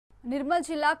నిర్మల్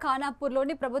జిల్లా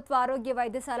ఖానాపూర్లోని ప్రభుత్వ ఆరోగ్య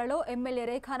వైద్యశాలలో ఎమ్మెల్యే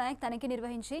రేఖా నాయక్ తనిఖీ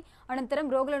నిర్వహించి అనంతరం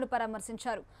రోగులను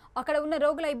పరామర్శించారు. అక్కడ ఉన్న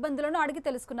రోగుల ఇబ్బందులను అడిగి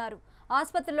తెలుసుకున్నారు.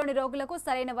 ఆసుపత్రిలోని రోగులకు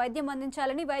సరైన వైద్యం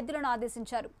అందించాలని వైద్యులను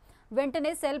ఆదేశించారు.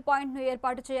 వెంటనే సెల్ పాయింట్ను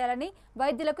ఏర్పాటు చేయాలని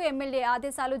వైద్యులకు ఎమ్మెల్యే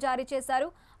ఆదేశాలు జారీ చేశారు.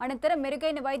 అనంతరం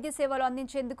మెరుగైన వైద్య సేవలు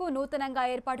అందించేందుకు నూతనంగా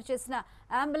ఏర్పాటు చేసిన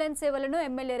అంబులెన్స్ సేవలను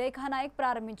ఎమ్మెల్యే రేఖా నాయక్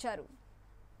ప్రారంభించారు.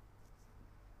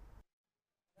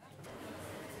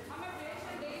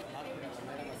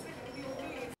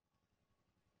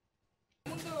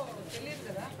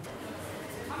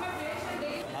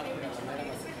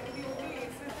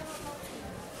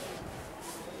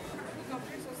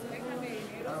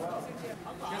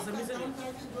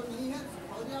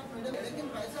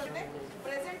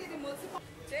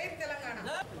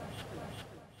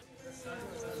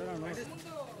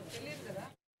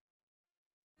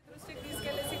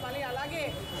 అలాగే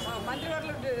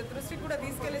మంత్రివర్ల దృష్టికి కూడా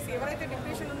తీసుకెళ్లేసి ఎవరైతే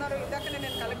డిప్రెషన్ ఉన్నారో ఇందాకనే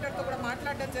నేను కలెక్టర్తో కూడా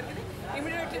మాట్లాడడం జరిగింది.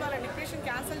 ఇమీడియట్లీ వాళ్ళ డిప్రెషన్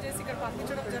క్యాన్సిల్ చేసి ఇక్కడ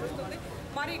పంపించడం జరుగుతుంది.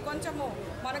 మరి కొంచెము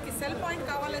మనకి సెల్ పాయింట్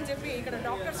కావాలని చెప్పి ఇక్కడ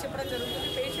డాక్టర్స్ చెప్పడం జరుగుతుంది.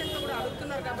 పేషెంట్లు కూడా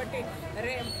అడుగుతున్నారు కాబట్టి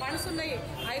ఫండ్స్ ఉన్నాయి,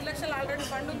 5 లక్షలు ఆల్రెడీ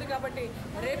ఫండ్ ఉంది కాబట్టి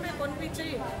రేపే కొనిపించి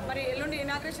మరి ఎల్లుండి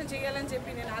ఇనాగ్రేషన్ చేయాలని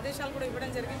చెప్పి నేను ఆదేశాలు కూడా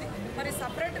ఇవ్వడం జరిగింది. మరి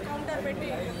సపరేట్ కౌంటర్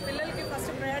పెట్టి పిల్లలకి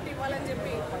ఫస్ట్ ప్రయారిటీ ఇవ్వాలని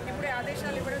చెప్పి ఇప్పుడే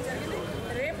ఆదేశాలు ఇవ్వడం జరిగింది.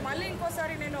 రేపు మళ్ళీ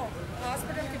ఇంకోసారి నేను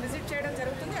హాస్పిటల్కి విజిట్ చేయడం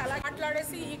జరుగుతుంది. అలా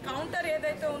మాట్లాడేసి ఈ కౌంటర్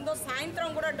ఏదైతే ఉందో సాయంత్రం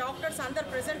కూడా డాక్టర్స్ అందరు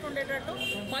ప్రెసెంట్ ఉండేటట్టు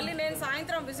మళ్ళీ నేను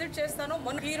సాయంత్రం విజిట్ చేస్తాను.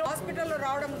 ఈ హాస్పిటల్లో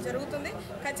రావడం జరుగుతుంది.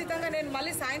 ఖచ్చితంగా నేను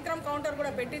మళ్ళీ సాయంత్రం కౌంటర్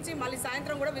కూడా పెట్టించి మళ్ళీ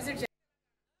సాయంత్రం కూడా విజిట్ చేస్తాను.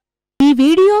 ఈ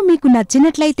వీడియో మీకు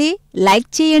నచ్చినట్లయితే లైక్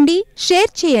చేయండి,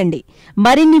 షేర్ చేయండి.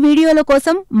 మరిన్ని వీడియోల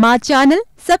కోసం మా ఛానల్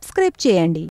సబ్స్క్రైబ్ చేయండి.